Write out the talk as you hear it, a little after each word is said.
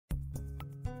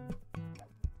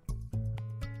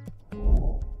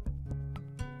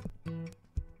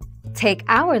Take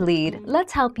our lead,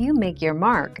 let's help you make your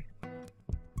mark.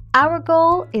 Our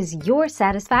goal is your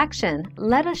satisfaction.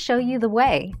 Let us show you the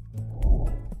way.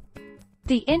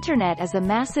 The Internet is a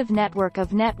massive network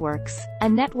of networks, a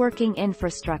networking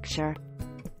infrastructure.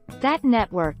 That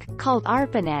network, called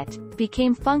Arpanet,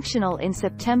 became functional in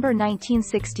September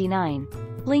 1969,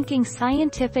 linking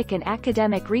scientific and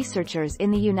academic researchers in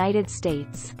the United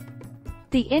States.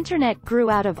 The Internet grew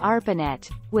out of Arpanet,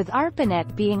 with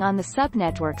Arpanet being on the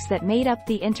subnetworks that made up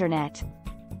the Internet.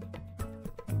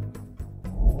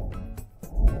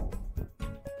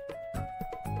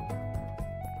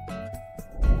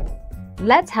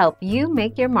 Let's help you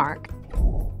make your mark.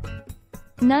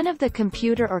 None of the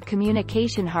computer or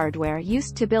communication hardware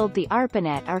used to build the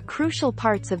Arpanet are crucial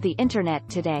parts of the Internet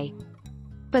today.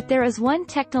 But there is one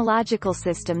technological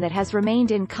system that has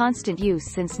remained in constant use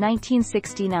since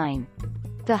 1969.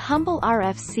 The humble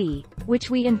RFC,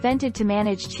 which we invented to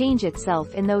manage change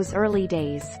itself in those early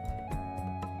days.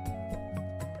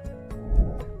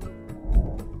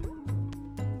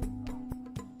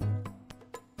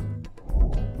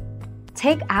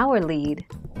 Take our lead.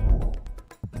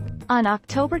 On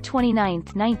October 29,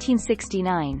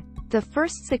 1969, the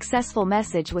first successful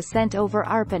message was sent over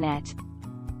Arpanet.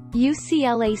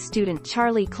 UCLA student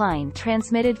Charlie Klein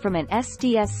transmitted from an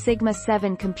SDS Sigma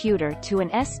 7 computer to an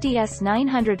SDS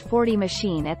 940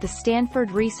 machine at the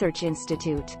Stanford Research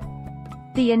Institute.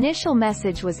 The initial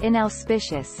message was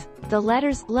inauspicious. The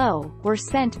letters "low" were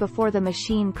sent before the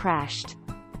machine crashed.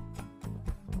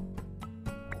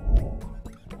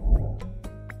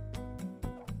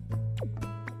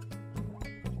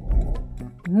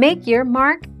 Make your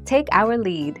mark, take our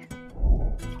lead.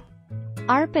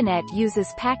 Arpanet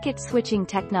uses packet switching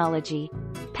technology.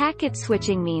 Packet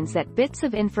switching means that bits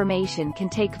of information can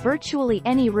take virtually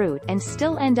any route and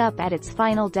still end up at its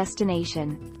final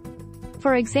destination.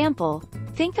 For example,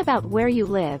 think about where you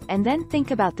live and then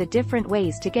think about the different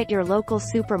ways to get your local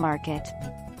supermarket.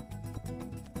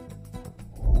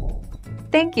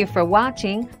 Thank you for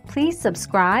watching. Please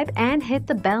subscribe and hit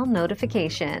the bell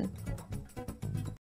notification.